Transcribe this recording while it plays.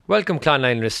Welcome,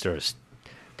 Clonline listeners.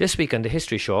 This week on the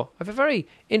History Show, I have a very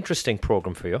interesting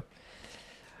programme for you.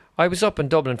 I was up in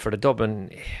Dublin for the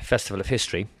Dublin Festival of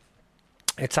History.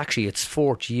 It's actually its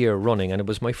 4th year running, and it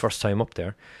was my first time up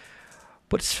there.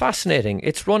 But it's fascinating.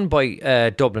 It's run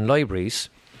by Dublin Libraries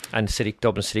and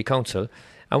Dublin City Council.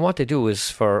 And what they do is,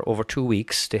 for over 2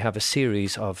 weeks, they have a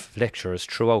series of lectures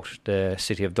throughout the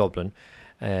city of Dublin,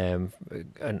 and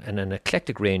an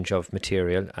eclectic range of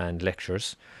material and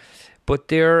lectures. But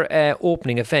their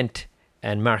opening event,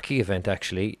 and marquee event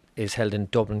actually, is held in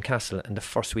Dublin Castle on the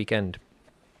first weekend.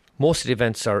 Most of the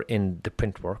events are in the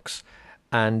printworks,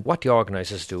 and what the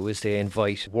organisers do is they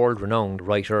invite world-renowned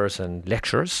writers and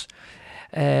lecturers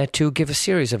to give a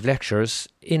series of lectures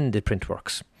in the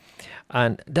printworks.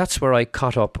 And that's where I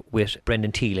caught up with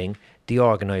Brendan Teeling, the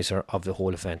organiser of the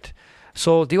whole event.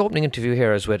 So the opening interview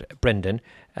here is with Brendan,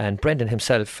 and Brendan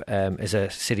himself is a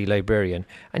city librarian,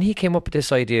 and he came up with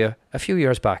this idea a few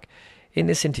years back. In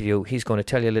this interview, he's going to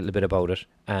tell you a little bit about it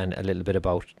and a little bit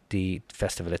about the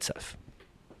festival itself.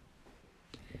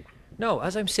 Now,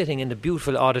 as I'm sitting in the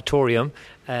beautiful auditorium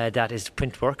that is the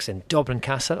Printworks in Dublin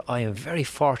Castle, I am very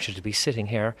fortunate to be sitting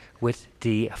here with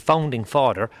the founding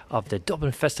father of the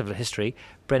Dublin Festival of History,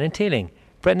 Brendan Teeling.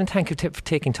 Brendan, thank you for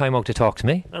taking time out to talk to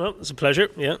me. I know, it's a pleasure.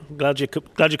 Yeah, glad you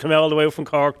come out all the way from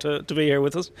Cork to be here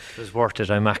with us. It was worth it.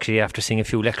 I'm actually, after seeing a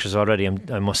few lectures already,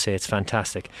 I must say it's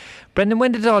fantastic. Brendan,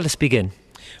 when did all this begin?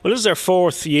 Well, this is our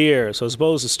 4th year, so I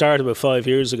suppose it started about 5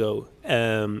 years ago.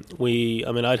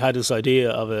 I'd had this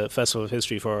idea of a festival of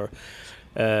history for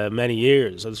many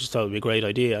years. I just thought it would be a great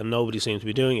idea, and nobody seemed to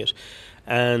be doing it.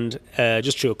 And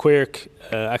just through a quirk,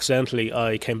 accidentally,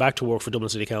 I came back to work for Dublin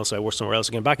City Council. I worked somewhere else.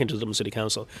 I came back into the Dublin City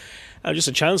Council. And just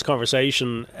a chance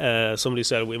conversation, somebody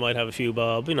said, we might have a few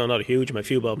bob, not a huge amount, a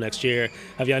few bob next year.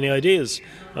 Have you any ideas?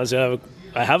 I said,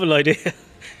 I have an idea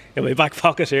in my back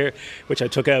pocket here, which I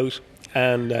took out.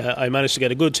 And I managed to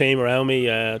get a good team around me,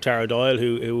 Tara Doyle,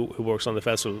 who works on the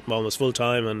festival almost full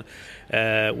time,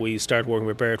 and we started working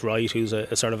with Bert Wright, who's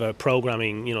a sort of a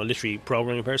programming, literary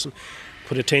programming person.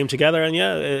 Put a team together, and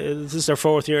this is our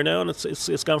 4th year now, and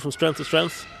it's gone from strength to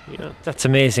strength. Yeah. That's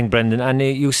amazing, Brendan. And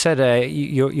you said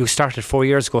you started 4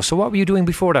 years ago. So what were you doing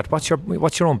before that? What's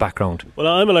your own background? Well,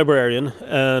 I'm a librarian,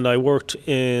 and I worked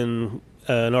in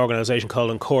an organisation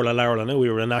called Corla Larolana. We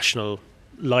were a national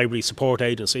library support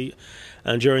agency,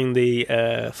 and during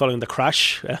following the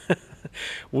crash,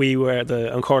 we were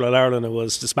Corla Larolana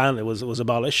was disbanded, was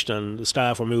abolished, and the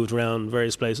staff were moved around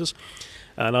various places.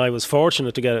 And I was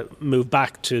fortunate to get moved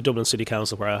back to Dublin City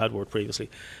Council, where I had worked previously,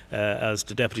 as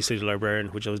the Deputy City Librarian,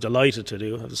 which I was delighted to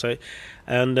do, I have to say.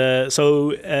 And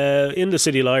so in the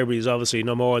city libraries, obviously,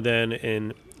 no more than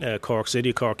in Cork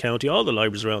City, Cork County, all the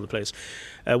libraries around the place.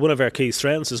 One of our key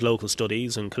strengths is local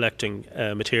studies and collecting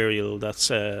material that's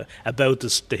about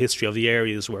the history of the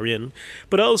areas we're in.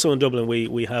 But also in Dublin,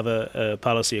 we have a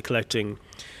policy of collecting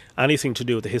anything to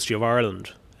do with the history of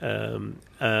Ireland.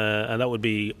 And that would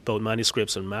be both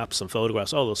manuscripts and maps and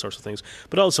photographs, all those sorts of things,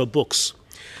 but also books.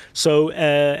 So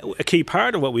a key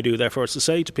part of what we do, therefore, is to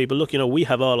say to people, look, we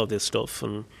have all of this stuff,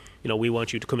 and we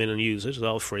want you to come in and use it. It's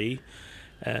all free.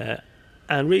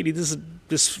 And really, this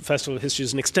Festival of History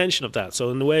is an extension of that. So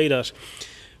in the way that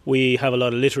we have a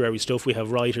lot of literary stuff, we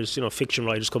have writers, fiction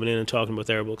writers coming in and talking about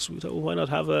their books. We thought, well,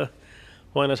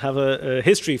 why not have a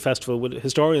history festival with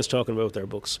historians talking about their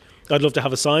books? I'd love to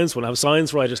have a science one, have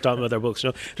science writers talking about their books.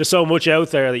 There's so much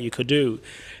out there that you could do.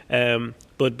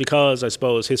 But because I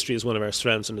suppose history is one of our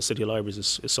strengths, and the city libraries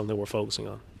is something we're focusing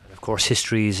on. Of course,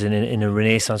 history is in a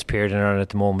renaissance period in Ireland at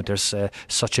the moment. There's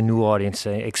such a new audience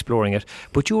exploring it.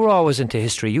 But you were always into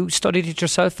history. You studied it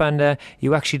yourself, and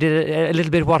you actually did a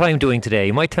little bit of what I'm doing today.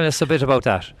 You might tell us a bit about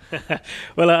that.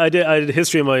 Well, I did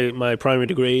history in my primary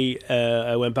degree.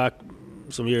 I went back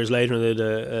some years later and did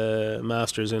a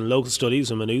master's in local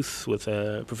studies in Maynooth with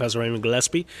Professor Raymond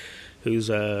Gillespie, who's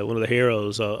one of the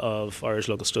heroes of Irish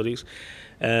local studies.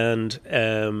 And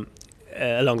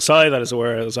alongside that, as it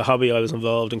were, as a hobby, I was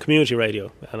involved in community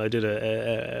radio, and I did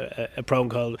a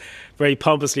program very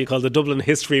pompously called the Dublin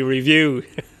History Review.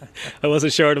 I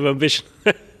wasn't short of ambition.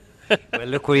 Well,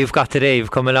 look where you've got today.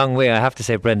 You've come a long way, I have to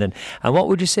say, Brendan. And what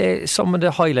would you say some of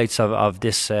the highlights of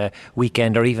this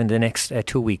weekend, or even the next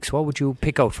 2 weeks? What would you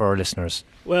pick out for our listeners?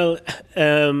 Well,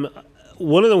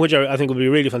 one of them, which I think would be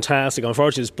really fantastic,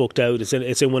 unfortunately it's booked out.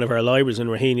 It's in one of our libraries, in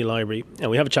Raheny Library,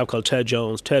 and we have a chap called Ted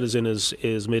Jones. Ted is in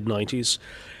his mid-90s,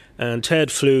 and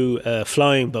Ted flew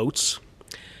flying boats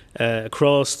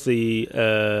across the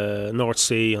North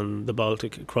Sea and the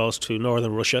Baltic, across to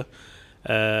northern Russia,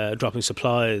 dropping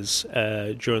supplies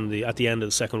at the end of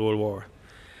the Second World War.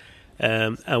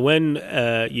 And when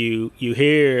you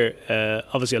hear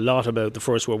obviously a lot about the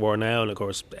First World War now, and of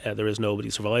course there is nobody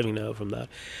surviving now from that,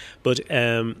 but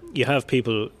you have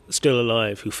people still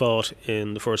alive who fought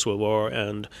in the First World War,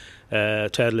 and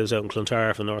Ted lives out in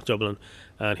Clontarf in North Dublin,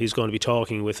 and he's going to be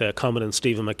talking with Commandant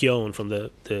Stephen McKeown from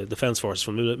the Defence Forces,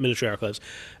 from Military Archives,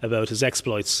 about his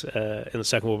exploits in the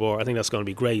Second World War. I think that's going to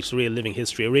be great. It's a real living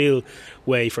history, a real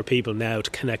way for people now to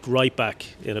connect right back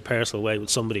in a personal way with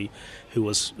somebody who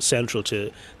was central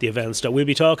to the events that we'll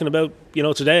be talking about,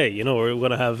 today. We're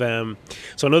going to have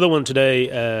so another one today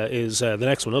is the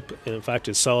next one up, in fact,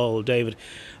 is Saul David,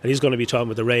 and he's going to be talking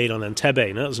about the raid on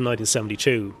Entebbe. Now, that was in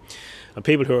 1972, and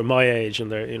people who are my age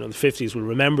and they're the 50s will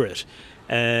remember it.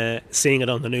 Seeing it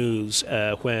on the news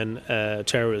when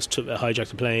terrorists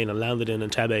hijacked a plane and landed in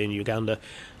Entebbe in Uganda,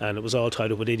 and it was all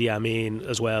tied up with Idi Amin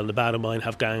as well, and the Bad Mine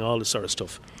Have gang, all this sort of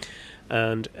stuff.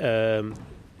 And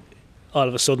all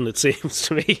of a sudden it seems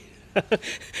to me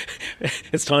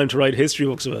it's time to write history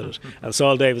books about it. And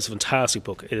Saul David's a fantastic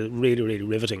book. It is really, really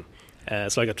riveting.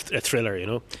 It's like a thriller,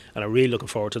 and I'm really looking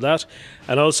forward to that.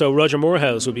 And also Roger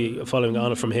Moorhouse will be following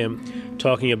on from him,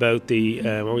 talking about the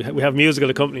we have musical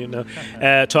accompaniment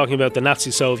now, talking about the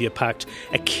Nazi-Soviet Pact,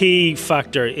 a key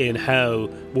factor in how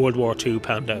World War II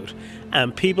panned out.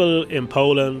 And people in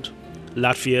Poland,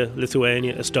 Latvia,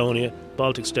 Lithuania, Estonia,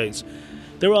 Baltic states,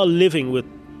 they're all living with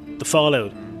the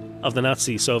fallout of the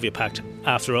Nazi-Soviet Pact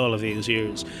after all of these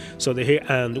years. So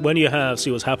and when you see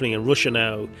what's happening in Russia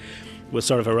now, with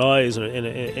sort of a rise over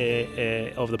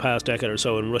the past decade or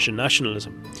so in Russian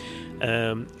nationalism,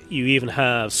 you even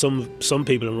have some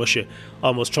people in Russia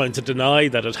almost trying to deny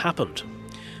that it happened.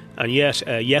 And yet,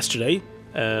 yesterday,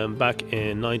 back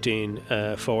in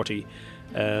 1940,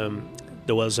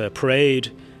 there was a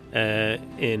parade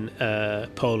in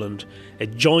Poland, a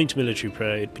joint military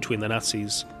parade between the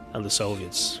Nazis and the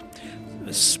Soviets,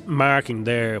 marking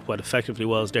what effectively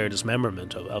was their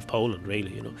dismemberment of Poland,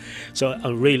 really, So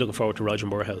I'm really looking forward to Roger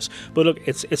Moorhouse. But look,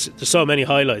 there's so many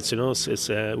highlights,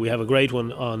 we have a great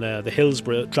one on the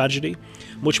Hillsborough tragedy,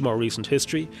 much more recent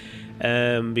history,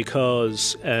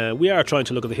 because we are trying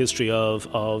to look at the history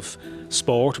of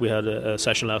sport. We had a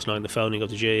session last night on the founding of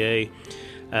the GAA,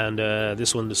 and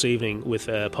this one this evening with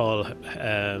Paul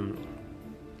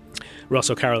Ross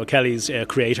O'Carroll Kelly's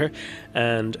creator,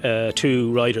 and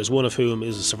two writers, one of whom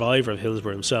is a survivor of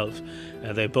Hillsborough himself.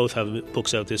 They both have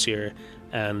books out this year,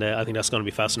 and I think that's going to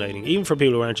be fascinating, even for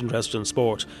people who aren't interested in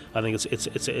sport. I think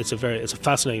it's a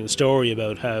fascinating story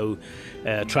about how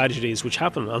tragedies which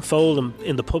happen unfold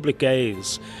in the public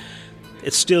gaze.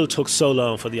 It still took so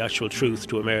long for the actual truth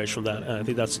to emerge from that, and I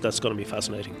think that's going to be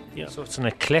fascinating. Yeah. So it's an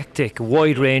eclectic,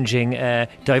 wide-ranging,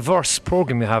 diverse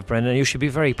programme you have, Brendan. You should be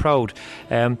very proud.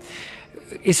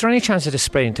 Is there any chance of this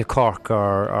spreading to Cork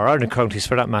or other counties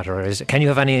for that matter? Can you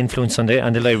have any influence on the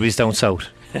libraries down south?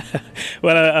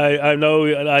 Well, I know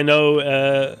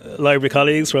library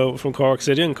colleagues from Cork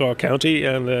City and Cork County,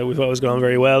 and we've always gone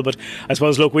very well. But I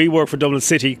suppose, look, we work for Dublin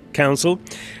City Council,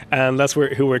 and that's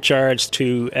who we're charged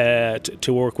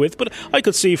to work with. But I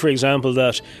could see, for example,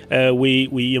 that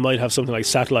you might have something like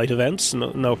satellite events,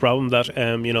 no problem. That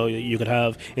you could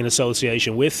have in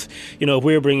association with, if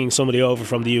we're bringing somebody over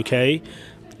from the UK,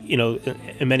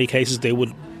 in many cases they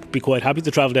would be quite happy to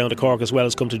travel down to Cork as well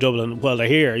as come to Dublin while they're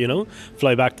here,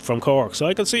 fly back from Cork. So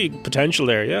I can see potential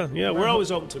there. Yeah. We're always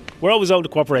open to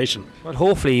cooperation. Well,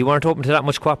 hopefully you weren't open to that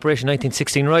much cooperation.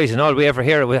 1916 rise, and all we ever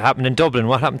hear what happened in Dublin,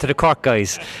 what happened to the Cork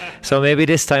guys. So maybe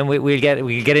this time we'll get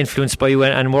influenced by you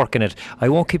and work in it. I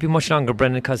won't keep you much longer,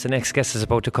 Brendan, because the next guest is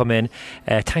about to come in.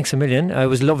 Thanks a million. It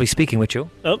was lovely speaking with you.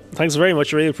 Oh, thanks very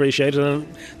much. I really appreciate it. And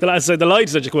the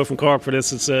lights that you come up from Cork for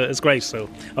this, it's great. So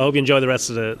I hope you enjoy the rest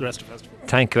of the festival.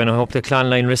 Thank you, and I hope the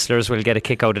Clonline wrestlers will get a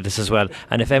kick out of this as well.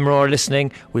 And if Emma are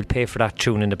listening, we'll pay for that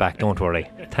tune in the back, don't worry.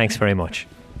 Thanks very much.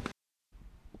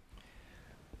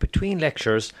 Between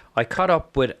lectures, I caught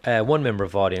up with one member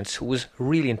of the audience who was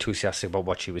really enthusiastic about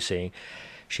what she was seeing.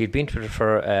 She had been to it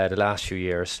for the last few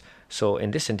years. So in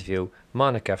this interview,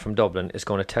 Monica from Dublin is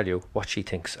going to tell you what she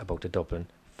thinks about the Dublin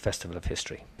Festival of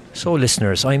History. So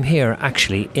listeners, I'm here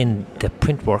actually in the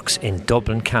Printworks in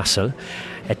Dublin Castle,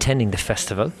 attending the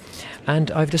festival.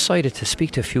 And I've decided to speak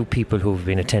to a few people who've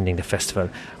been attending the festival.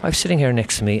 I'm sitting here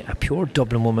next to me, a pure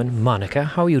Dublin woman, Monica.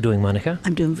 How are you doing, Monica?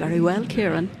 I'm doing very well,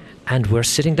 Kieran. And we're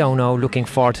sitting down now looking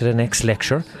forward to the next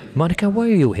lecture. Monica, why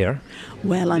are you here?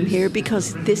 Well, I'm here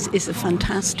because this is a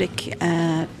fantastic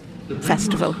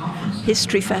festival,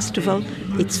 history festival.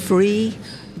 It's free.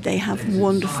 They have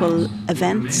wonderful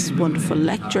events, wonderful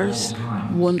lectures,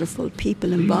 wonderful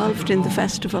people involved in the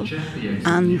festival.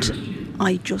 And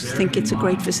I just think it's a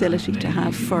great facility to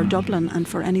have for Dublin and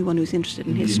for anyone who's interested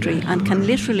in history and can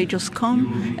literally just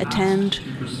come, attend.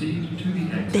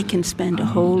 They can spend a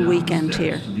whole weekend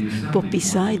here. But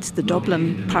besides the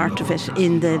Dublin part of it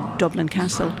in the Dublin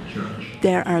Castle,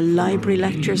 there are library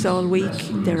lectures all week,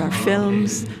 there are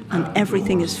films, and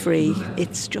everything is free.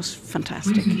 It's just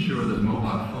fantastic.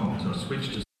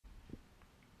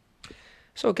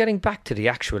 So getting back to the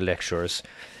actual lectures,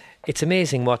 it's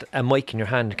amazing what a mic in your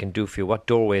hand can do for you, what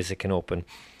doorways it can open.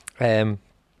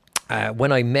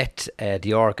 When I met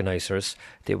the organisers,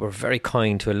 they were very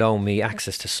kind to allow me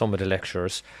access to some of the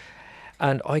lectures.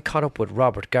 And I caught up with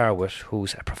Robert Gerwarth,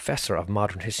 who's a professor of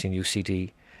modern history in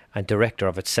UCD and director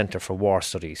of its Centre for War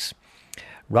Studies.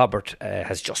 Robert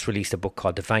has just released a book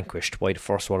called The Vanquished, Why the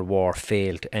First World War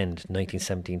Failed to End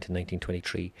 1917 to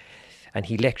 1923. And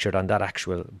he lectured on that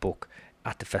actual book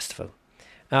at the festival.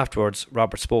 Afterwards,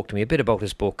 Robert spoke to me a bit about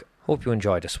his book. Hope you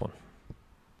enjoy this one.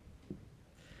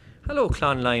 Hello,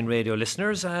 Clonline Radio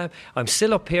listeners. I'm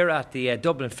still up here at the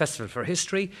Dublin Festival for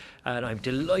History, and I'm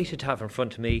delighted to have in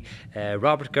front of me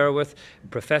Robert Gerwarth,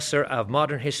 Professor of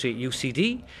Modern History at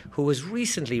UCD, who has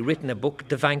recently written a book,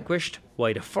 The Vanquished,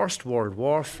 Why the First World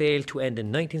War Failed to End in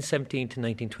 1917 to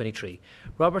 1923.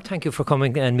 Robert, thank you for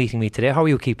coming and meeting me today. How are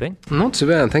you keeping? Not too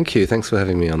bad, thank you. Thanks for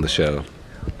having me on the show.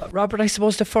 Robert, I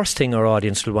suppose the first thing our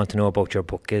audience will want to know about your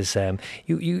book is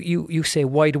you say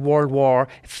why the World War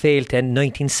failed to end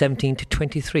 1917 to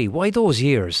 23. Why those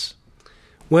years?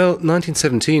 Well,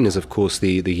 1917 is, of course,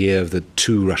 the year of the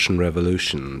two Russian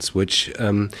revolutions, which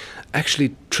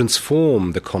actually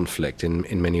transform the conflict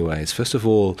in many ways. First of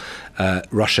all,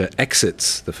 Russia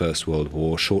exits the First World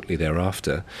War shortly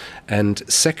thereafter. And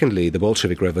secondly, the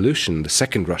Bolshevik Revolution, the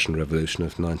Second Russian Revolution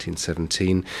of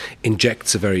 1917,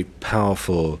 injects a very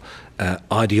powerful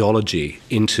ideology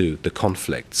into the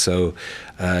conflict. So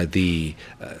the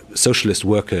socialist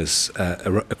workers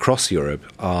across Europe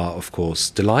are, of course,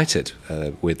 delighted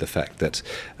with the fact that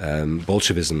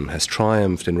Bolshevism has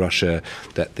triumphed in Russia,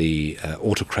 that the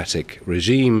autocratic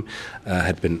regime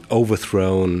had been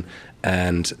overthrown,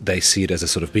 and they see it as a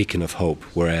sort of beacon of hope.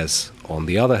 Whereas, on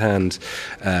the other hand,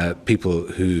 people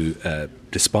who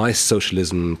despise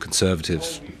socialism,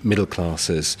 conservatives, middle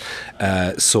classes,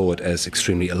 saw it as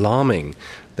extremely alarming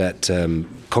that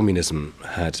communism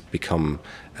had become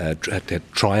had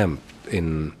triumphed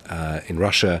in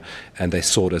Russia, and they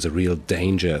saw it as a real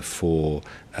danger for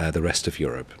the rest of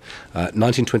Europe.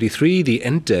 1923, the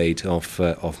end date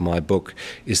of my book,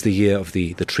 is the year of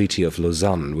the Treaty of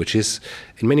Lausanne, which is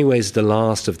in many ways the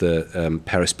last of the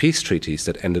Paris peace treaties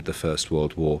that ended the First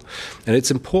World War. And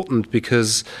it's important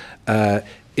because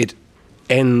it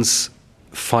ends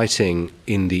fighting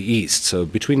in the East. So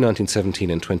between 1917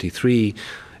 and 23,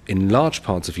 in large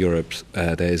parts of Europe,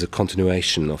 there is a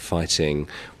continuation of fighting,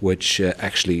 which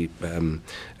actually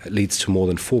leads to more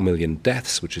than 4 million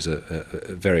deaths, which is a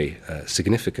very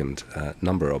significant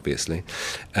number, obviously.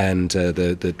 And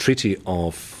the Treaty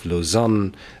of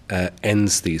Lausanne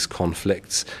ends these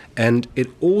conflicts. And it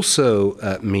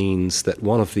also means that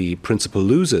one of the principal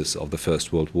losers of the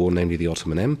First World War, namely the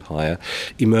Ottoman Empire,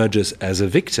 emerges as a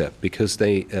victor because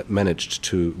they managed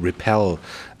to repel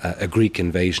a Greek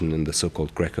invasion in the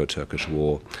so-called Greco-Turkish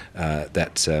War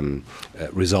that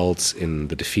results in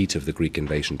the defeat of the Greek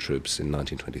invasion troops in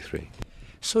 1923.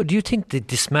 So do you think the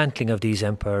dismantling of these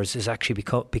empires is actually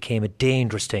became a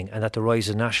dangerous thing, and that the rise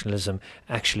of nationalism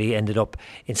actually ended up,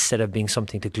 instead of being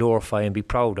something to glorify and be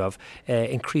proud of,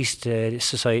 increased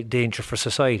danger for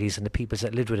societies and the peoples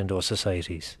that lived within those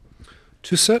societies?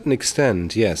 To a certain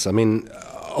extent, yes. I mean,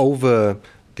 over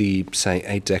the, say,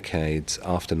 8 decades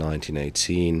after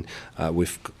 1918,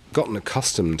 we've gotten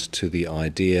accustomed to the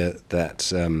idea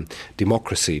that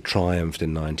democracy triumphed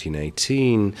in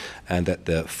 1918 and that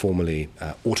the formerly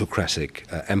autocratic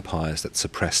empires that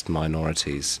suppressed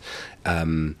minorities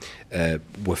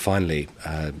were finally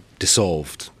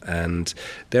dissolved. And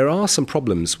there are some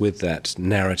problems with that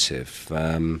narrative.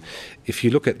 If you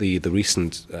look at the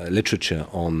recent literature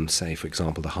on, say, for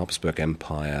example, the Habsburg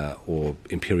Empire or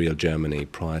Imperial Germany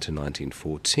prior to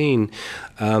 1914,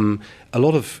 a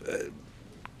lot of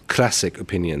classic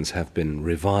opinions have been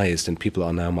revised, and people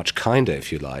are now much kinder,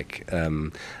 if you like,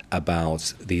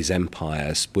 about these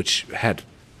empires, which had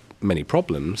many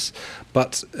problems.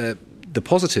 But the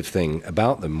positive thing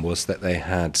about them was that they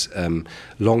had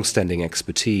long-standing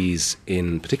expertise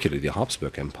in, particularly the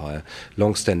Habsburg Empire,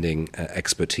 long-standing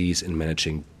expertise in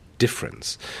managing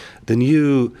difference. The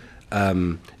new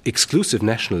exclusive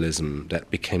nationalism that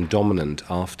became dominant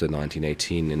after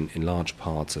 1918 in large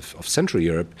parts of Central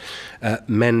Europe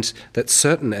meant that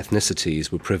certain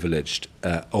ethnicities were privileged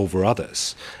over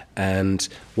others. And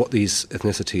what these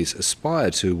ethnicities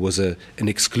aspired to was an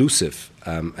exclusive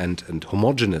and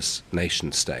homogenous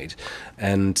nation state.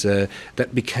 And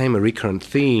that became a recurrent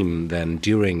theme then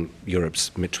during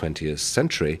Europe's mid-20th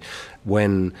century,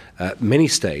 when many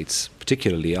states,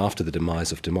 particularly after the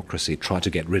demise of democracy, tried to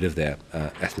get rid of their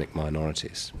ethnic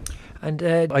minorities. And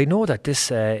I know that this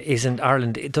isn't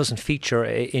Ireland, it doesn't feature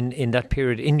in that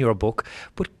period in your book,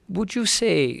 but would you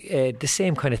say the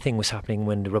same kind of thing was happening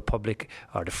when the Republic,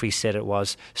 or the Free State it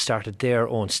was, started their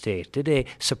own state? Did they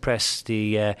suppress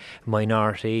the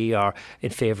minority or in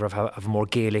favour of a more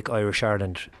Gaelic Irish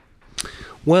Ireland?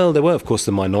 Well, there were, of course,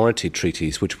 the minority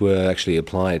treaties, which were actually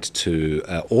applied to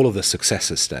all of the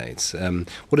successor states.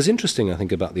 What is interesting, I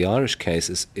think, about the Irish case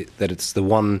is that it's the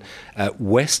one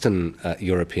Western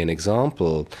European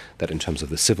example that, in terms of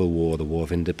the Civil War, the War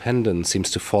of Independence, seems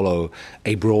to follow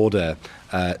a broader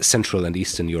Central and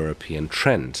Eastern European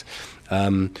trend.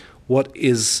 What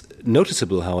is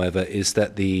noticeable, however, is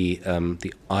that the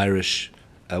Irish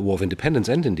War of Independence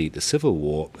and indeed the Civil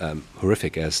War,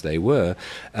 horrific as they were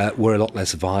a lot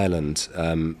less violent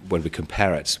when we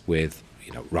compare it with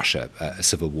Russia, a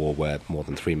civil war where more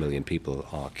than 3 million people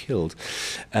are killed.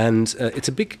 And it's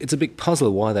a big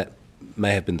puzzle why that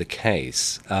may have been the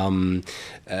case. Some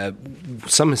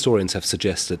historians have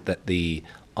suggested that the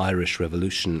Irish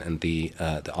Revolution and the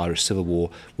Irish Civil War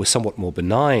were somewhat more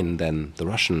benign than the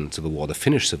Russian Civil War, the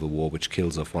Finnish Civil War, which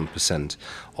kills off 1%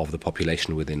 of the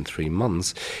population within 3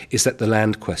 months, is that the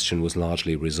land question was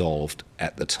largely resolved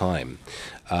at the time.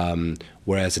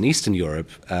 Whereas in Eastern Europe,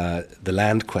 the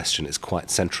land question is quite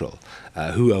central.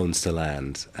 Who owns the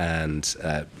land? And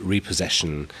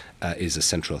repossession is a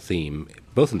central theme,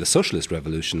 both in the socialist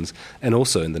revolutions and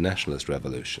also in the nationalist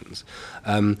revolutions.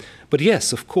 But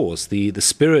yes, of course, the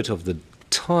spirit of the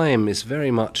time is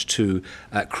very much to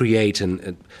create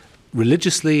a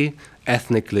religiously,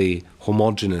 ethnically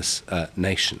homogenous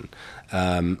nation,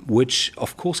 which,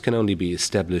 of course, can only be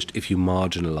established if you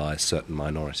marginalize certain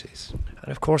minorities.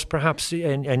 And of course, perhaps,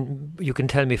 and you can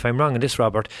tell me if I'm wrong in this,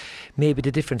 Robert, maybe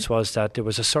the difference was that there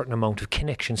was a certain amount of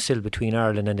connection still between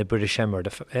Ireland and the British Empire,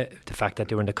 the fact that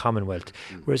they were in the Commonwealth,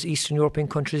 whereas Eastern European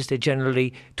countries, they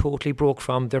generally totally broke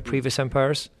from their previous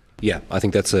empires. Yeah, I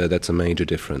think that's a major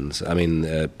difference. I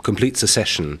mean, complete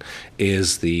secession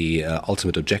is the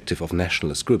ultimate objective of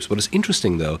nationalist groups. What is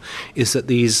interesting, though, is that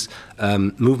these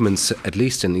movements, at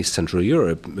least in East Central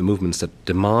Europe, movements that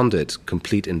demanded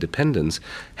complete independence,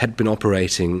 had been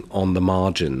operating on the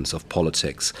margins of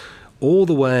politics all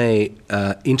the way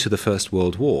into the First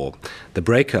World War. The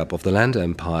breakup of the land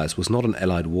empires was not an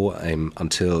Allied war aim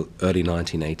until early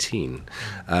 1918,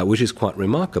 which is quite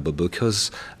remarkable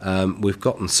because we've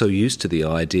gotten so used to the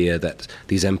idea that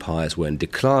these empires were in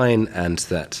decline and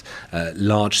that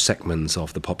large segments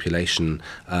of the population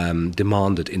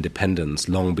demanded independence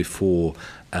long before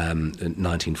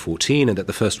 1914, and that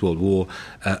the First World War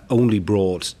only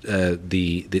brought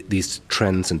these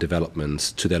trends and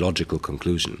developments to their logical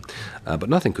conclusion. But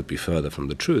nothing could be further from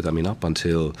the truth. I mean, up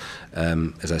until,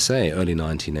 as I say, early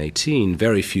 1918,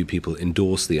 very few people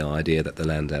endorsed the idea that the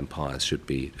land empires should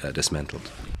be dismantled.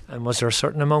 And was there a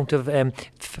certain amount of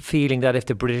feeling that if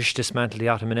the British dismantled the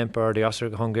Ottoman Empire, the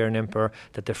Austro-Hungarian Empire,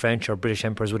 that the French or British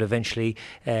empires would eventually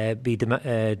be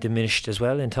diminished as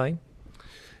well in time?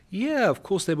 Yeah, of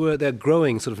course they're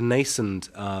growing sort of nascent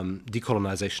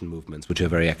decolonization movements, which are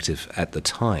very active at the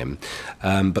time.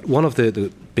 But one of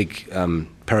the big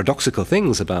paradoxical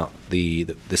things about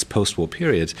this post-war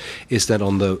period is that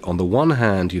on the one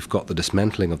hand you've got the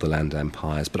dismantling of the land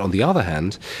empires, but on the other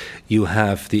hand you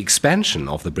have the expansion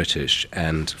of the British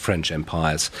and French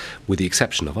empires, with the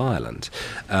exception of Ireland,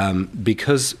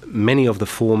 because many of the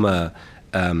former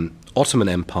Ottoman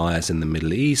empires in the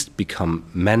Middle East become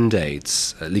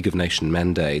mandates, League of Nations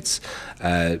mandates,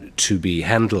 to be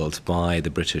handled by the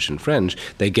British and French.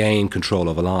 They gain control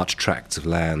over large tracts of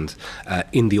land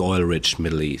in the oil-rich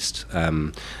Middle East.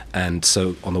 And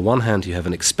so on the one hand, you have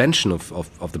an expansion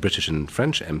of the British and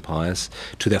French empires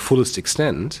to their fullest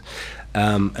extent,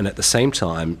 and at the same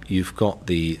time, you've got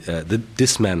the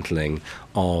dismantling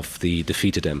of the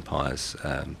defeated empires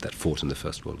that fought in the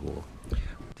First World War.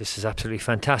 This is absolutely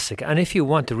fantastic. And if you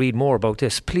want to read more about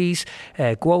this, please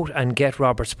go out and get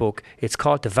Robert's book. It's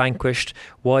called The Vanquished,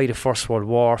 Why the First World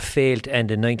War Failed to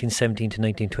End in 1917 to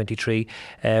 1923.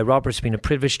 Robert, it's been a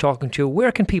privilege talking to you.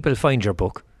 Where can people find your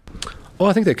book? Oh,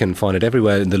 I think they can find it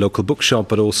everywhere in the local bookshop,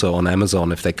 but also on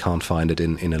Amazon if they can't find it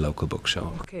in a local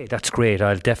bookshop. Okay, that's great.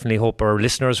 I'll definitely hope our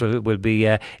listeners will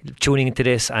be tuning into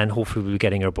this, and hopefully we'll be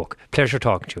getting your book. Pleasure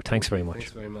talking to you. Thanks very much.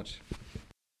 Thanks very much.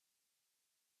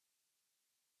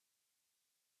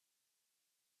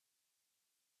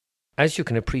 As you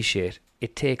can appreciate,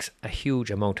 it takes a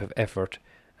huge amount of effort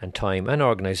and time and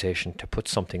organisation to put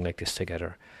something like this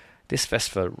together. This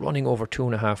festival, running over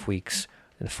 2.5 weeks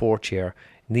in the 4th year,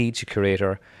 needs a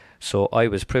curator, so I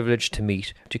was privileged to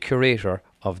meet the curator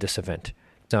of this event.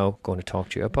 Now going to talk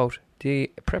to you about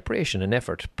the preparation and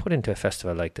effort put into a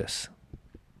festival like this.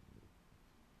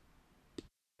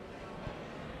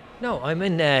 Now, I'm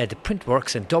in the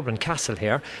Printworks in Dublin Castle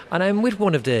here, and I'm with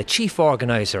one of the chief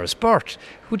organisers, Bert.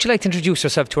 Would you like to introduce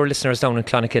yourself to our listeners down in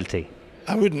Clonakilty?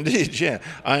 I would indeed, yeah.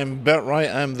 I'm Bert Wright.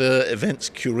 I'm the events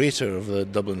curator of the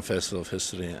Dublin Festival of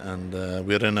History, and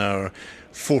we're in our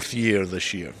 4th year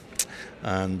this year.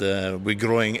 And we're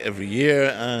growing every year,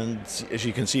 and as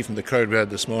you can see from the crowd we had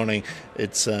this morning,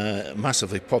 it's a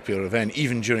massively popular event,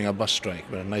 even during a bus strike.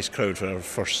 We're a nice crowd for our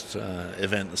first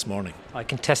event this morning. I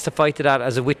can testify to that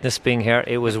as a witness being here.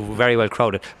 It was very well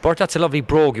crowded. Bert, that's a lovely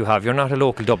brogue you have. You're not a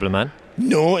local Dublin man.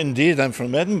 No, indeed, I'm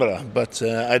from Edinburgh, but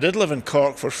I did live in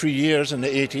Cork for 3 years in the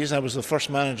 80s. I was the first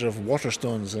manager of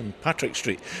Waterstones in Patrick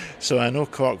Street, so I know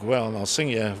Cork well, and I'll sing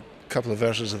you a couple of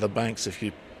verses of the Banks if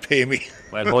you pay me.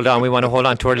 Well, hold on, we want to hold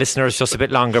on to our listeners just a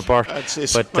bit longer, Bert.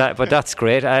 But that's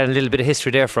great. A little bit of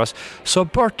history there for us. So,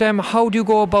 Bert, how do you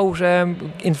go about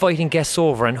inviting guests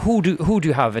over, and who do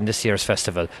you have in this year's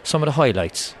festival? Some of the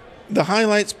highlights. The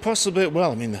highlights, possibly.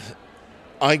 Well, I mean,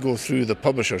 I go through the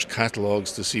publishers'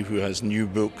 catalogues to see who has new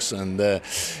books and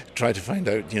try to find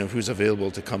out, who's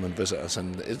available to come and visit us.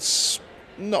 And it's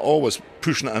not always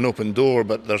pushing an open door,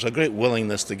 but there's a great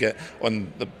willingness to get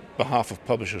on the behalf of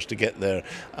publishers to get their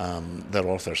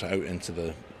authors out in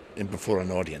before an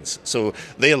audience. So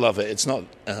they love it. It's not,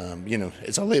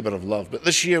 it's a labour of love. But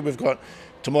this year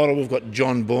tomorrow we've got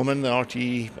John Bowman, the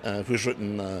RTE, who's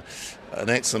written an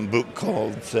excellent book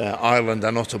called Ireland,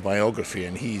 an Autobiography,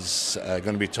 and he's going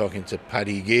to be talking to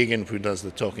Paddy Gagan, who does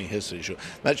the Talking History show.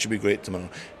 That should be great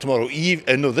tomorrow.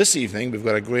 This evening we've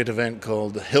got a great event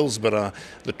called Hillsborough,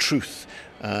 The Truth,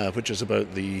 which is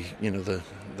about the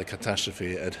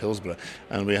catastrophe at Hillsborough.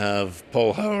 And we have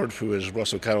Paul Howard, who is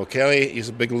Russell Carroll Kelly. He's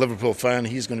a big Liverpool fan.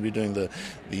 He's going to be doing the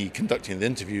conducting the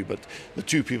interview. But the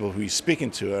two people who he's speaking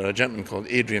to are a gentleman called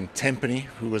Adrian Tempany,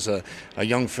 who was a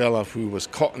young fella who was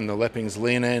caught in the Leppings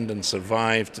Lane end and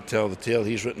survived to tell the tale.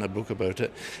 He's written a book about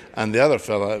it. And the other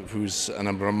fella, who's a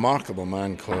remarkable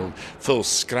man called Phil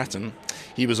Scratton,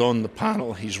 he was on the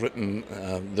panel. He's written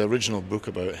the original book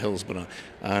about Hillsborough,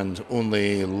 and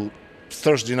only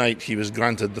Thursday night he was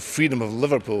granted the Freedom of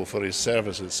Liverpool for his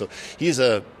services. So he's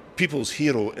a people's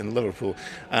hero in Liverpool.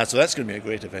 So that's going to be a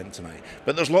great event tonight.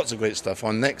 But there's lots of great stuff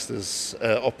on. Next is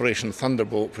Operation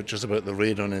Thunderbolt, which is about the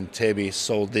raid on Entebbe.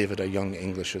 Saul David, a young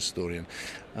English historian.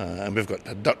 And we've got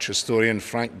a Dutch historian,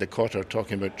 Frank de Cotter,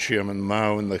 talking about Chairman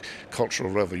Mao and the Cultural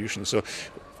Revolution. So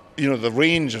the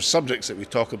range of subjects that we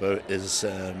talk about is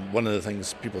one of the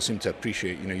things people seem to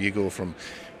appreciate. You go from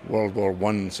World War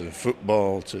I to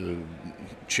football to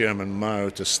Chairman Mao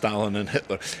to Stalin and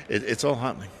Hitler. It's all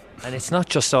happening. And it's not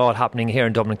just all happening here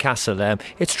in Dublin Castle.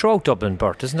 It's throughout Dublin,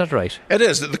 Bert, isn't that right? It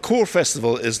is. The core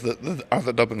festival is the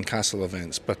Dublin Castle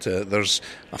events, but there's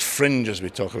a fringe, as we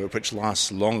talk about, which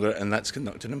lasts longer, and that's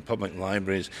conducted in public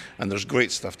libraries, and there's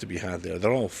great stuff to be had there.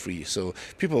 They're all free, so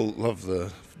people love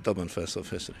the Dublin Festival of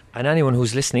History. And anyone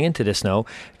who's listening into this now,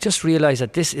 just realise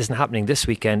that this isn't happening this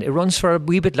weekend. It runs for a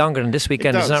wee bit longer than this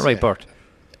weekend, isn't that right, Bert?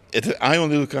 I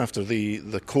only look after the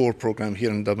core programme here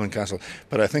in Dublin Castle,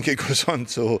 but I think it goes on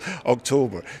till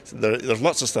October. So there's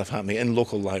lots of stuff happening in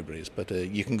local libraries, but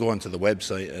you can go onto the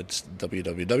website at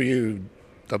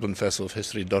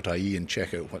www.dublinfestivalofhistory.ie and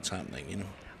check out what's happening,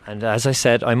 And as I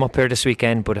said, I'm up here this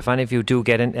weekend, but if any of you do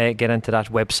get into that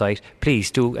website,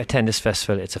 please do attend this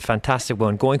festival. It's a fantastic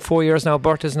one. Going 4 years now,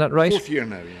 Bert, isn't that right? 4th year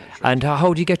now, yeah. Sure. And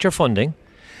how do you get your funding?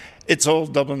 It's all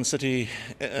Dublin City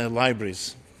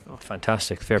libraries. Oh,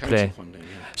 fantastic. Fair Council play. Funding, yeah.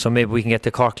 So maybe we can get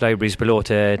the Cork Libraries below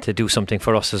to do something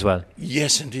for us as well.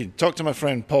 Yes, indeed. Talk to my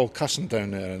friend Paul Cusson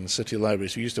down there in the City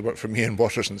Libraries, who used to work for me in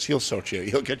Watersons. He'll sort you out.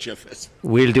 He'll get you a fist.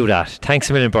 We'll do that. Thanks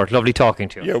a million, Bert. Lovely talking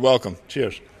to you. You're welcome.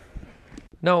 Cheers.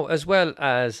 Now, as well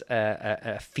as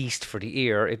a feast for the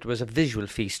ear, it was a visual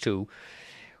feast too.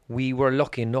 We were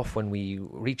lucky enough when we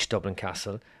reached Dublin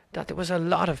Castle that there was a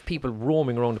lot of people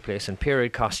roaming around the place in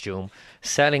period costume,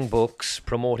 selling books,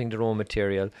 promoting their own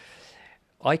material.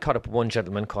 I caught up with one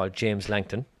gentleman called James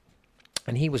Langton,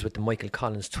 and he was with the Michael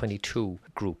Collins 22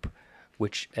 group,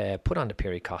 which put on the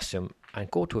period costume and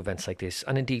go to events like this,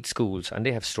 and indeed schools, and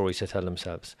they have stories to tell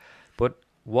themselves. But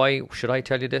why should I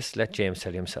tell you this? Let James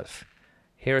tell you himself.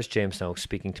 Here's James now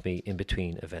speaking to me in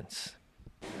between events.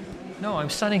 No, I'm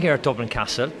standing here at Dublin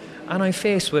Castle, and I'm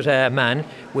faced with a man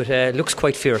with looks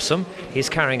quite fearsome. He's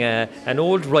carrying an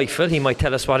old rifle. He might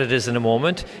tell us what it is in a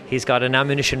moment. He's got an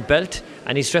ammunition belt,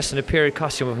 and he's dressed in a period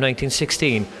costume of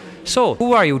 1916. So,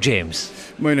 who are you,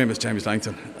 James? My name is James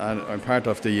Langton, and I'm part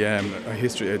of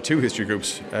the two history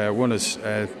groups. One is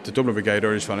the Dublin Brigade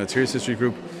Irish Volunteers History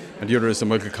Group, and the other is the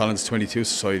Michael Collins 22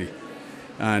 Society.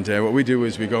 And what we do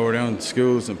is we go around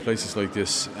schools and places like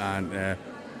this, and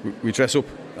we dress up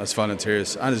as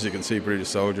volunteers, and as you can see, British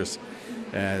soldiers,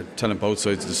 telling both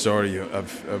sides of the story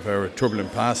of our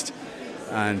turbulent past.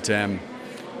 And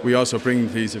we also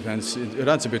bring these events. It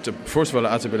adds a bit of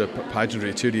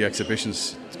pageantry to the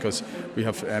exhibitions, because we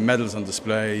have medals on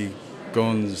display,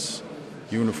 guns,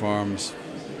 uniforms,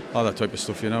 all that type of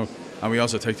stuff, And we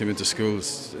also take them into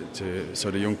schools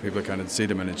so the young people can see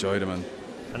them and enjoy them.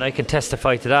 And I can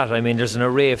testify to that. I mean, there's an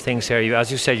array of things here.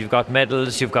 As you said, you've got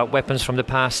medals, you've got weapons from the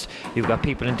past, you've got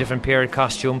people in different period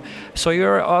costume. So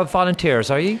you're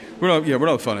volunteers, are you? We're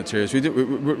all volunteers.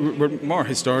 We're more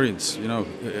historians,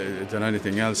 than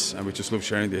anything else, and we just love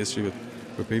sharing the history with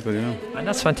people, And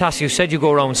that's fantastic. You said you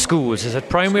go around schools. Is it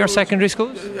primary or secondary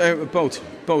schools?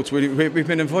 Both. We've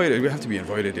been invited. We have to be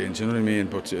invited in, do you know what I mean?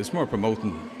 But it's more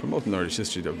promoting Irish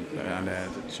history, and the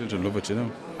children love it,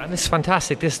 And it's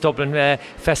fantastic, this Dublin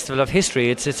Festival of History.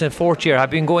 It's in fourth year.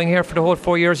 Have you been going here for the whole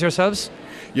 4 years yourselves?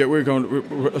 Yeah, we're going.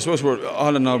 I suppose we're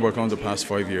going the past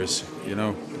 5 years.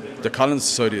 The Collins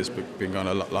Society has been going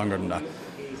a lot longer than that.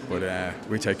 But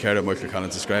we take care of Michael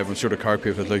Collins' grave. I'm sure the car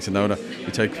people would like to know that.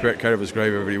 We take care of his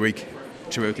grave every week.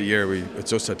 Throughout the year,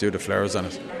 it's us that do the flowers on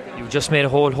it. You've just made a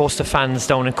whole host of fans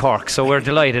down in Cork, so we're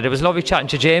delighted. It was lovely chatting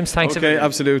to you, James. Thanks. Okay,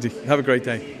 absolutely. Have a great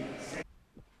day.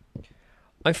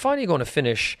 I'm finally going to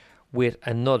finish with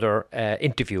another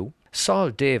interview. Saul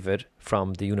David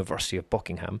from the University of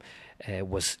Buckingham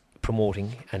was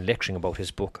promoting and lecturing about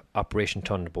his book, Operation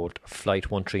Thunderbolt, Flight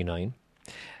 139.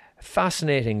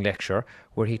 Fascinating lecture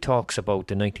where he talks about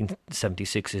the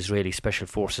 1976 Israeli Special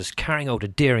Forces carrying out a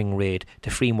daring raid to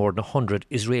free more than 100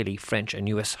 Israeli, French and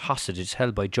US hostages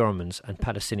held by Germans and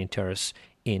Palestinian terrorists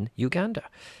in Uganda.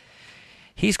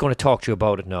 He's going to talk to you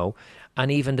about it now,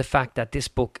 and even the fact that this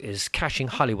book is catching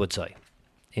Hollywood's eye.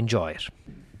 Enjoy it.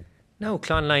 Now,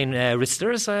 Clonline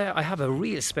listeners, I have a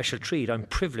real special treat. I'm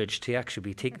privileged to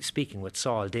actually be speaking with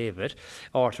Saul David,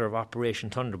 author of Operation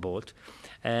Thunderbolt.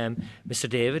 Mr.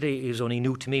 David, he was only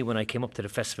new to me when I came up to the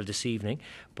festival this evening,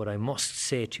 but I must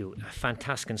say to you, a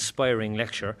fantastic, inspiring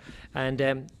lecture. And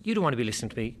you don't want to be listening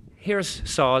to me. Here's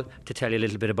Saul to tell you a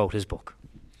little bit about his book.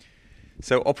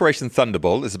 So Operation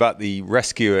Thunderbolt is about the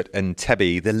rescue at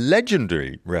Entebbe, the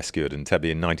legendary rescue at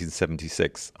Entebbe in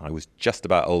 1976. I was just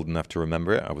about old enough to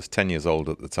remember it. I was 10 years old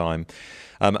at the time.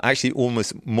 Actually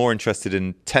almost more interested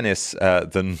in tennis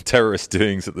than terrorist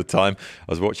doings at the time.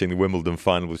 I was watching the Wimbledon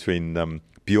final between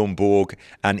Bjorn Borg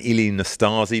and Ilie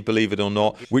Nastase, believe it or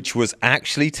not, which was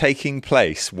actually taking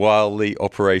place while the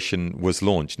operation was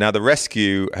launched. Now, the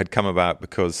rescue had come about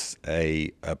because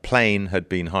a plane had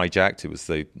been hijacked. It was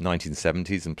the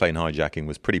 1970s, and plane hijacking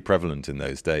was pretty prevalent in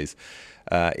those days.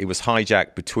 It was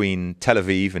hijacked between Tel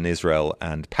Aviv in Israel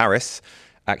and Paris.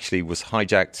 Actually was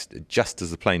hijacked just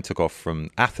as the plane took off from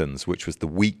Athens, which was the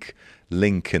weak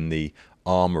link in the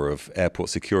armour of airport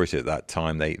security at that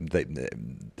time.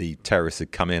 The terrorists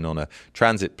had come in on a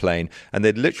transit plane, and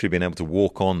they'd literally been able to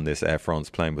walk on this Air France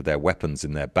plane with their weapons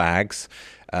in their bags.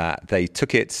 They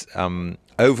took it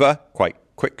over quite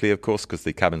quickly, of course, because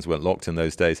the cabins weren't locked in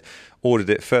those days. Ordered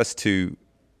it first to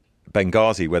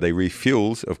Benghazi, where they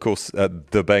refueled. Of course,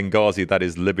 the Benghazi, that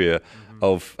is Libya,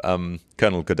 of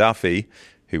Colonel Gaddafi,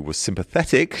 who was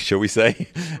sympathetic, shall we say,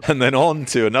 and then on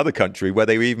to another country where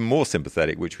they were even more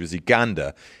sympathetic, which was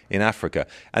Uganda in Africa.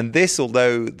 And this,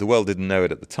 although the world didn't know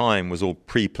it at the time, was all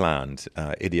pre-planned.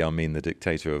 Idi Amin, the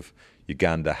dictator of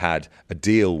Uganda, had a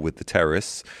deal with the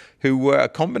terrorists, who were a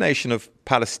combination of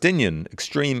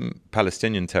extreme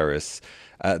Palestinian terrorists.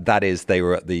 That is, they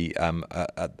were at the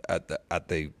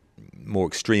more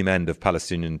extreme end of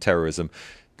Palestinian terrorism.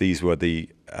 These were the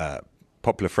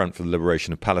Popular Front for the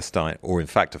Liberation of Palestine, or in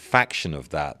fact a faction of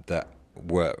that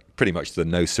were pretty much the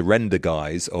no-surrender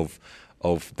guys of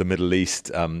the Middle East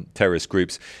terrorist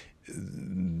groups.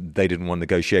 They didn't want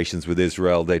negotiations with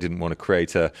Israel. They didn't want to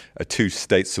create a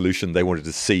two-state solution. They wanted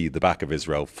to see the back of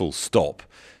Israel, full stop.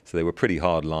 So they were pretty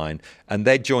hard line. And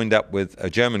they joined up with a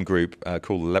German group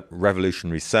called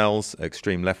Revolutionary Cells,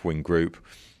 extreme left-wing group,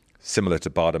 similar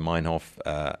to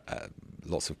Baader-Meinhof,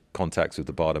 lots of contacts with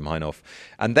the Baader-Meinhof.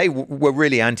 And they were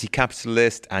really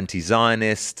anti-capitalist,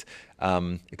 anti-Zionist,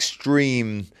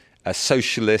 extreme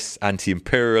socialist,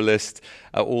 anti-imperialist,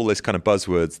 all those kind of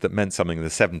buzzwords that meant something in the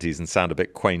 70s and sound a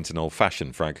bit quaint and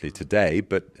old-fashioned, frankly, today.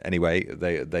 But anyway,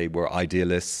 they were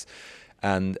idealists.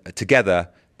 And together,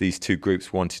 these two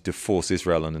groups wanted to force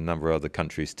Israel and a number of other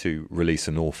countries to release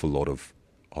an awful lot of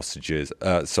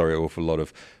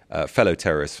fellow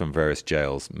terrorists from various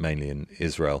jails, mainly in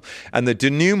Israel. And the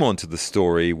denouement of the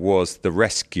story was the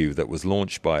rescue that was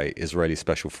launched by Israeli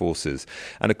special forces.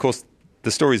 And of course,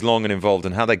 the story's long and involved,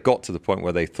 and how they got to the point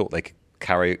where they thought they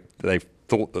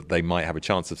thought that they might have a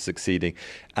chance of succeeding,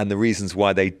 and the reasons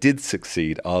why they did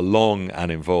succeed are long and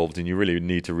involved, and you really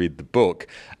need to read the book.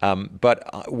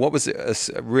 But what was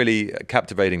really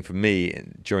captivating for me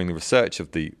during the research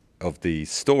of the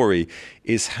story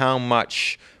is how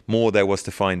much more there was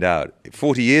to find out.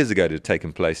 40 years ago it had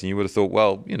taken place, and you would have thought,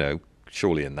 well,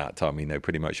 surely in that time we know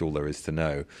pretty much all there is to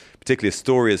know, particularly a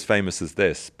story as famous as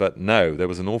this. But no, there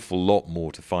was an awful lot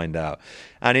more to find out.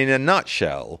 And in a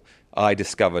nutshell, I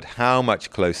discovered how much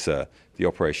closer the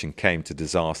operation came to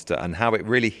disaster, and how it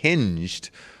really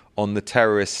hinged on the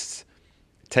terrorists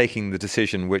taking the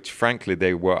decision, which frankly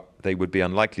they would be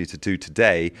unlikely to do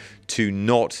today, to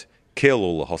not kill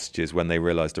all the hostages when they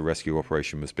realized a rescue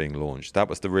operation was being launched. That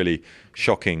was the really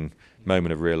shocking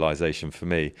moment of realization for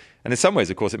me. And in some ways,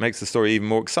 of course, it makes the story even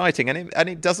more exciting, and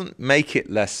it doesn't make it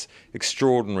less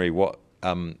extraordinary what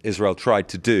Israel tried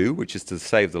to do, which is to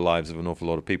save the lives of an awful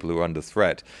lot of people who are under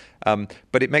threat.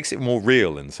 But it makes it more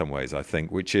real in some ways, I think,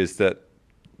 which is that,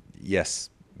 yes,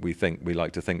 we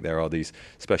like to think there are these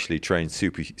specially trained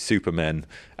supermen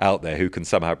out there who can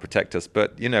somehow protect us.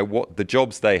 But, what the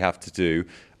jobs they have to do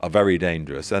are very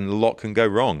dangerous, and a lot can go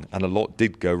wrong, and a lot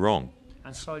did go wrong.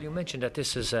 And Saul, you mentioned that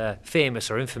this is a famous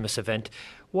or infamous event.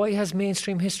 Why has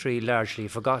mainstream history largely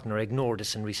forgotten or ignored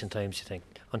this in recent times, you think,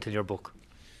 until your book?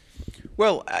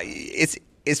 Well,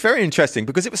 it's very interesting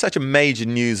because it was such a major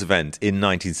news event in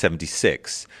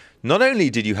 1976. Not only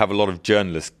did you have a lot of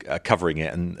journalists covering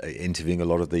it and interviewing a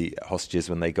lot of the hostages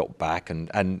when they got back,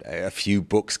 and a few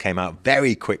books came out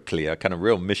very quickly, a kind of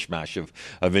real mishmash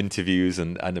of interviews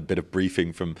and a bit of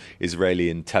briefing from Israeli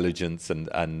intelligence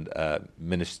and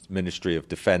Ministry of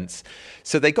Defense.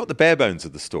 So they got the bare bones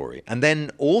of the story. And then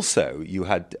also you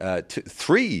had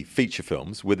 3 feature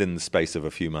films within the space of a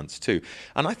few months too.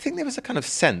 And I think there was a kind of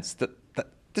sense that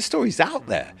the story's out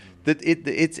there, that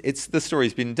it's the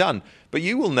story's been done. But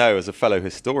you will know, as a fellow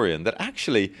historian, that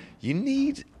actually you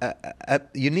need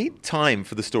time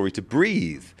for the story to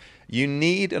breathe. You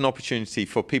need an opportunity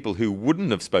for people who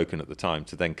wouldn't have spoken at the time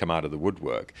to then come out of the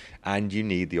woodwork, and you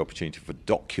need the opportunity for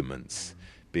documents,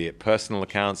 be it personal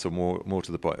accounts or more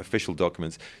to the point, official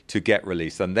documents, to get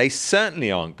released. And they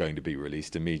certainly aren't going to be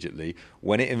released immediately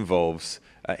when it involves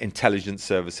intelligence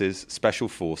services, special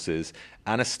forces,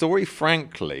 and a story,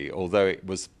 frankly, although it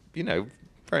was,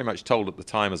 very much told at the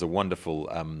time as a wonderful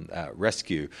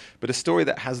rescue, but a story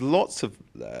that has lots of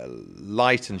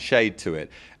light and shade to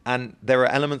it. And there are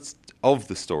elements of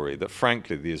the story that,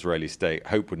 frankly, the Israeli state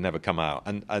hope would never come out.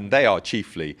 And they are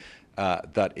chiefly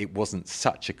that it wasn't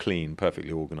such a clean,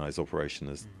 perfectly organised operation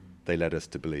as they led us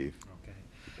to believe.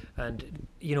 And,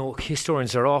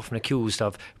 historians are often accused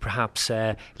of perhaps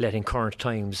letting current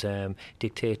times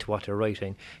dictate what they're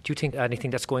writing. Do you think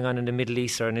anything that's going on in the Middle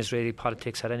East or in Israeli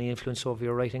politics had any influence over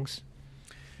your writings?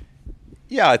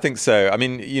 Yeah, I think so. I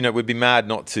mean, we'd be mad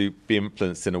not to be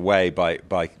influenced in a way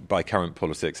by current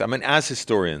politics. I mean, as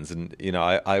historians, and,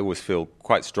 I always feel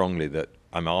quite strongly that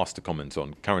I'm asked to comment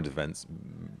on current events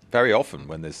very often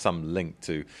when there's some link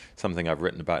to something I've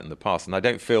written about in the past, and I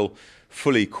don't feel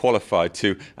fully qualified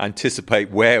to anticipate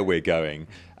where we're going.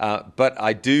 But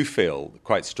I do feel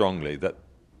quite strongly that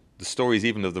the stories,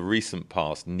 even of the recent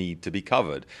past, need to be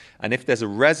covered. And if there's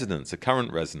a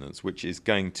current resonance, which is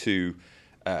going to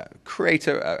create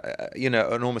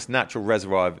an almost natural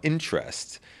reservoir of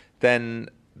interest, then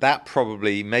that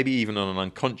probably, maybe even on an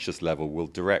unconscious level, will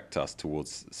direct us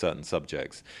towards certain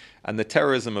subjects. And the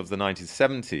terrorism of the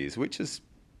 1970s, which has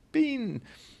been,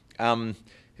 or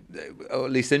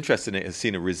at least interest in it, has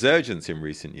seen a resurgence in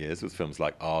recent years with films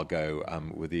like Argo,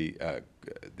 with the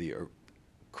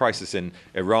crisis in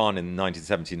Iran in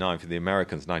 1979 for the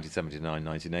Americans, 1979,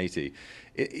 1980.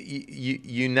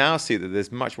 You now see that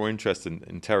there's much more interest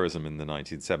in terrorism in the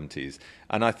 1970s.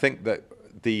 And I think that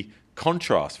the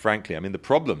contrast, frankly,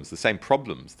 the same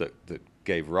problems that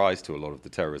gave rise to a lot of the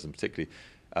terrorism, particularly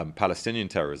Palestinian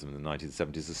terrorism in the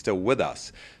 1970s, are still with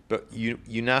us. But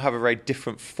you now have a very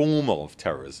different form of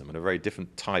terrorism and a very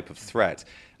different type of threat.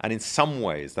 And in some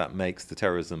ways, that makes the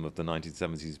terrorism of the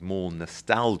 1970s more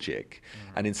nostalgic.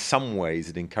 And in some ways,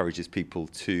 it encourages people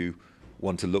to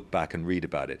want to look back and read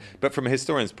about it. But from a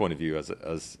historian's point of view,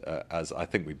 as I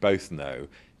think we both know,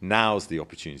 now's the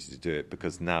opportunity to do it,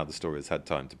 because now the story has had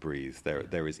time to breathe.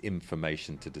 There is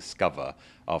information to discover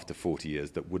after 40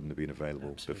 years that wouldn't have been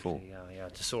available before. Yeah.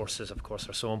 The sources, of course,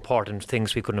 are so important,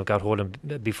 things we couldn't have got hold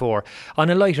of before. On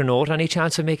a lighter note, any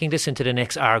chance of making this into the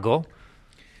next Argo?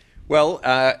 Well,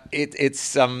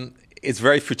 it's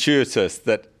very fortuitous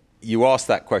that you asked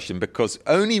that question, because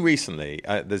only recently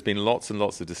there's been lots and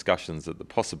lots of discussions that the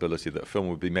possibility that a film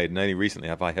would be made, and only recently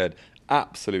have I heard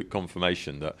absolute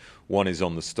confirmation that one is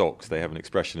on the stocks. They have an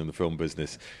expression in the film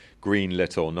business,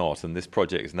 green-lit or not, and this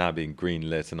project is now being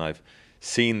green-lit, and I've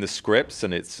seen the scripts,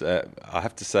 and it's I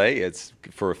have to say, it's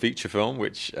for a feature film,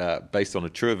 which based on a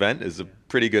true event is a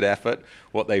pretty good effort.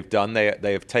 What they've done,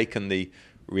 they have taken the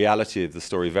reality of the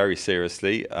story very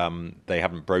seriously. They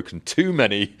haven't broken too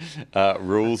many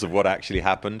rules of what actually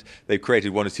happened. They've created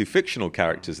one or two fictional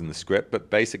characters in the script, but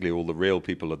basically all the real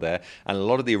people are there, and a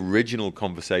lot of the original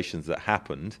conversations that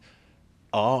happened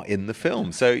are in the film.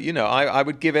 So, I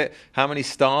would give it how many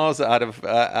stars out of...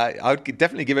 I would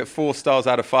definitely give it 4 stars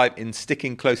out of 5 in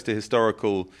sticking close to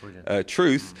historical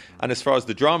truth. And as far as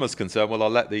the drama's concerned, well, I'll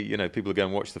let the people who go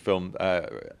and watch the film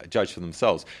judge for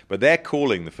themselves. But they're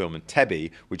calling the film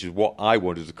Entebbe, which is what I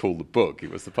wanted to call the book.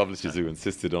 It was the publishers who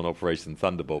insisted on Operation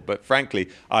Thunderbolt. But frankly,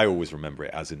 I always remember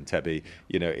it as Entebbe.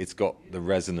 It's got the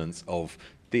resonance of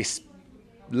this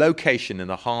location in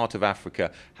the heart of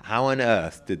Africa. How on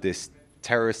earth did this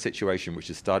terrorist situation, which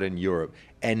has started in Europe,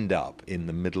 end up in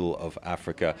the middle of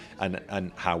Africa,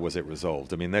 and how was it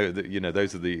resolved? I mean,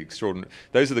 those are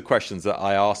the questions that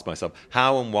I asked myself.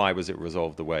 How and why was it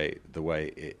resolved the way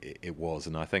it was?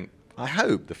 And I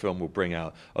hope the film will bring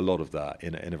out a lot of that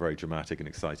in a very dramatic and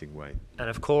exciting way. And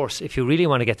of course, if you really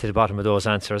want to get to the bottom of those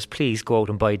answers, please go out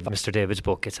and buy Mr. David's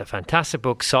book. It's a fantastic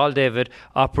book, Saul David,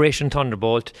 Operation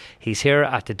Thunderbolt. He's here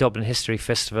at the Dublin History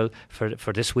Festival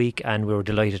for this week, and we're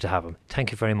delighted to have him.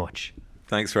 Thank you very much.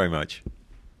 Thanks very much.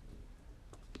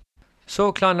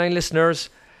 So, Clonline listeners,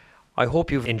 I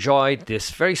hope you've enjoyed this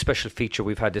very special feature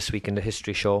we've had this week in the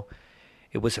History Show.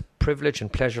 It was a privilege and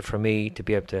pleasure for me to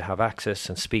be able to have access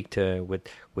and speak with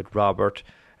Robert,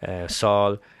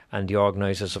 Saul, and the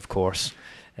organisers, of course.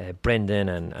 Brendan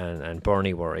and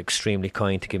Bernie were extremely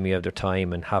kind to give me their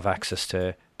time and have access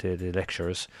to the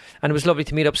lectures. And it was lovely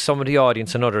to meet up some of the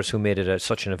audience and others who made it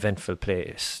such an eventful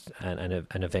place and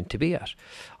an event to be at.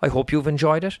 I hope you've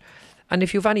enjoyed it. And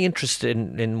if you've any interest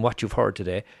in what you've heard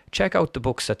today, check out the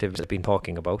books that they've been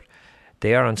talking about.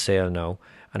 They are on sale now.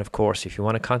 And of course, if you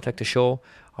want to contact the show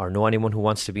or know anyone who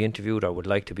wants to be interviewed or would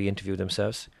like to be interviewed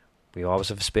themselves, we always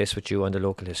have a space with you on the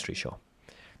Local History Show.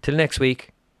 Till next week,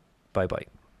 bye-bye.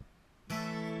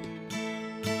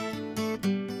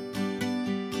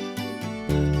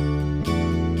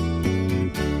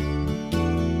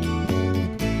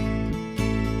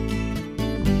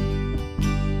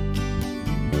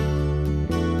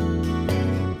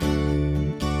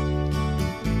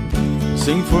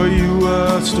 Sing for you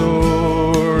a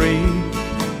story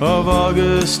of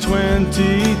August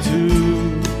 22,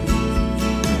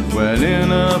 when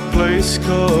in a place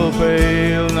called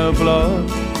Bale-na-Blah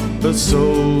a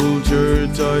soldier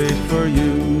died for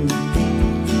you.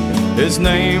 His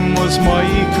name was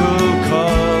Michael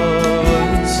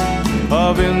Collins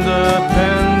of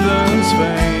Independence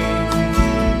fame,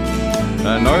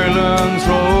 and Ireland's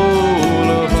roll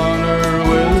of honour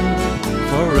will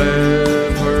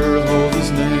forever hold his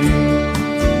name.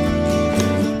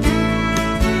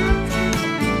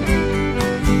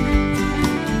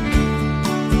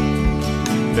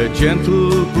 A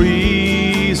gentle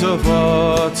breeze of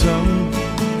autumn,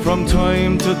 from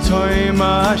time to time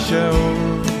a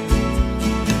shower.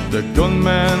 The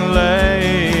gunmen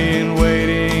laying,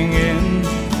 waiting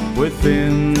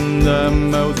within the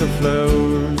mouth of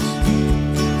flowers.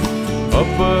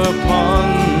 Up upon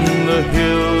the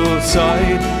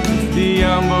hillside, the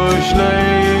ambush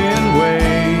lay in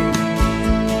wait,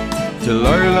 till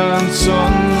Ireland's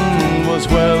sun was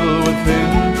well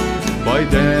within. By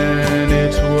then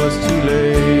it was too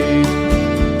late.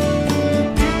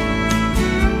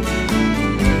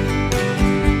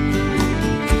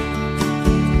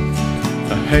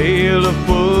 A hail of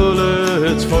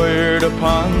bullets fired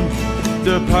upon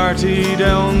the party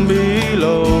down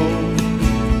below.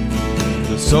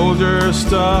 The soldiers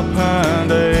stop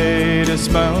and they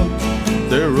dismount,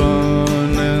 they're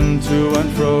running to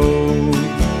and fro.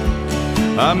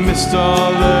 Amidst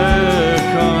all the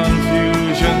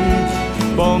confusion,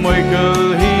 Paul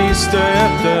Michael, he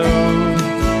stepped out,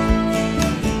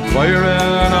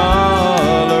 firing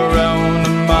all around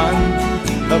the man,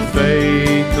 a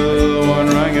fatal one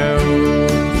rang out.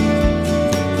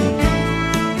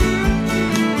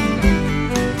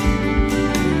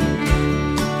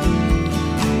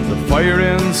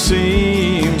 tension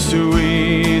seems to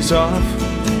ease off.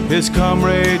 His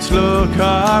comrades look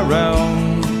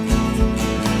around.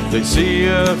 They see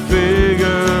a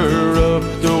figure up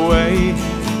the way.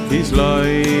 He's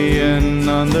lying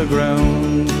on the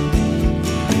ground.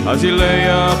 As he lay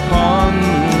upon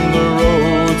the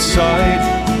roadside,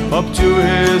 up to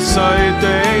his side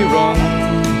they run.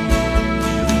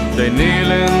 They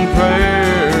kneel in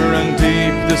prayer and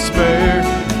deep despair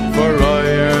for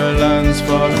Ireland's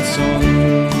fallen son.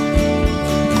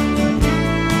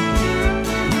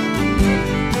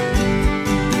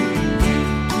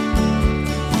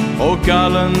 Oh,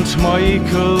 gallant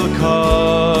Michael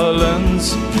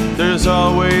Collins, there's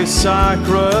always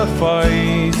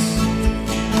sacrifice.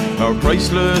 Our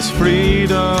priceless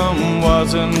freedom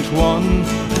wasn't won,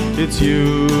 it's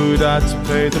you that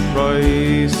paid the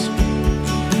price.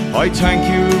 I thank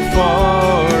you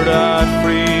for that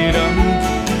freedom,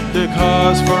 the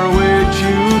cause for which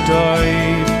you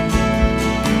died.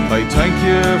 I thank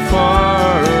you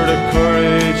for the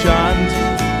courage and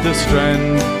the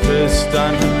strength to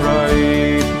stand with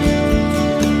pride.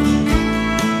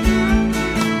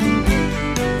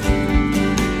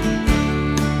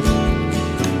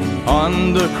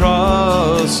 On the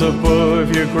cross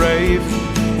above your grave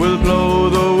will blow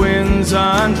the winds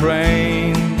and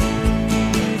rain,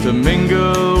 to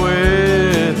mingle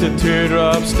with the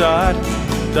teardrops that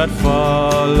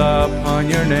fall upon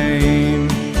your name.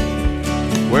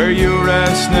 Where you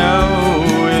rest now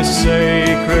is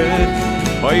sacred,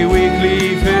 I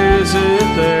weekly visit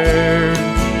there.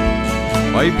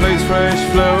 I place fresh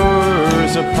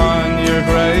flowers upon your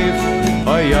grave,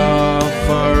 I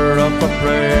offer up a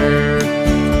prayer.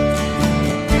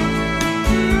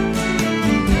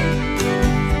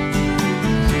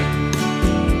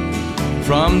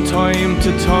 From time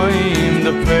to time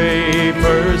the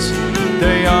papers,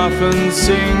 they often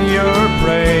sing your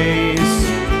praise.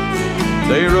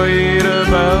 They write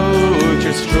about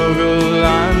your struggle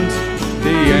and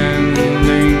the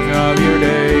ending of your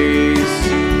days.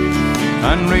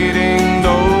 And reading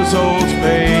those old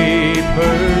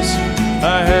papers,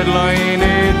 a headline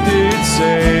it did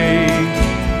say,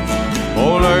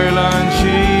 All Ireland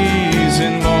she's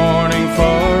in mourning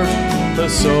for the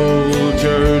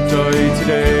soldier died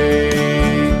today.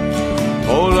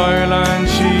 All Ireland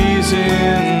she's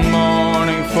in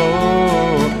mourning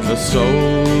for the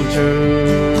soldier